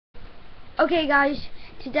Okay guys,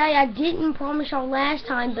 today I didn't promise y'all last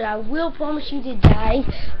time, but I will promise you today.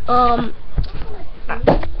 I'm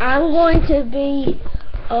going to be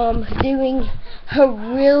doing a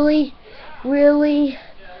really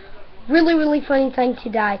funny thing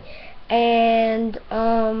today, and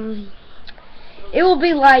it will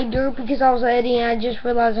be later because I was editing and I just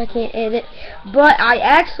realized I can't edit. But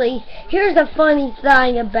here's the funny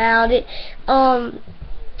thing about it. I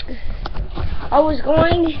was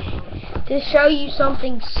going to show you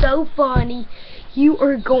something so funny, you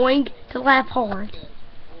are going to laugh hard.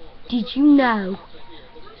 Did you know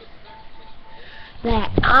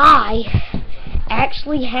that I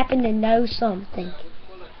actually happen to know something?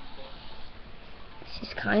 This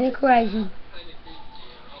is kind of crazy.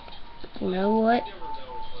 You know what?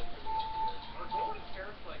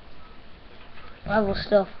 Level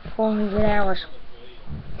stuff, 400 hours.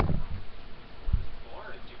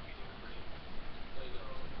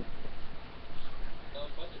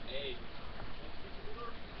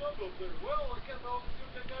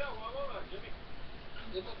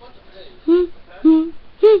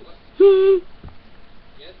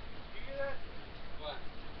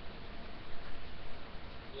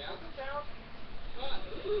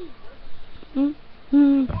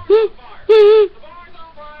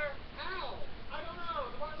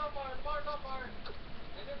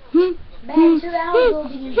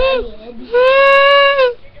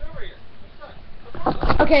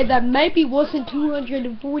 Okay, that maybe wasn't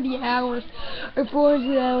 240 hours or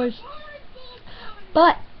 400 hours,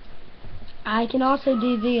 but I can also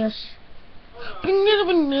do this.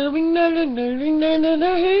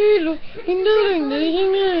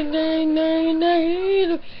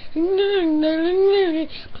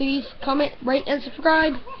 Please comment, rate, and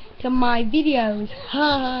subscribe to my videos.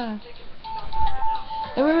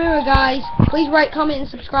 And remember guys, please rate, comment, and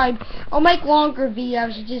subscribe. I'll make longer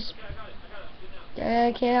videos,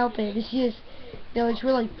 I can't help it. It's just, it's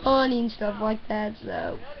really funny and stuff like that,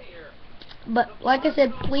 so. But like I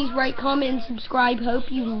said, please rate, comment, and subscribe.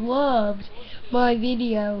 Hope you loved my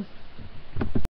video.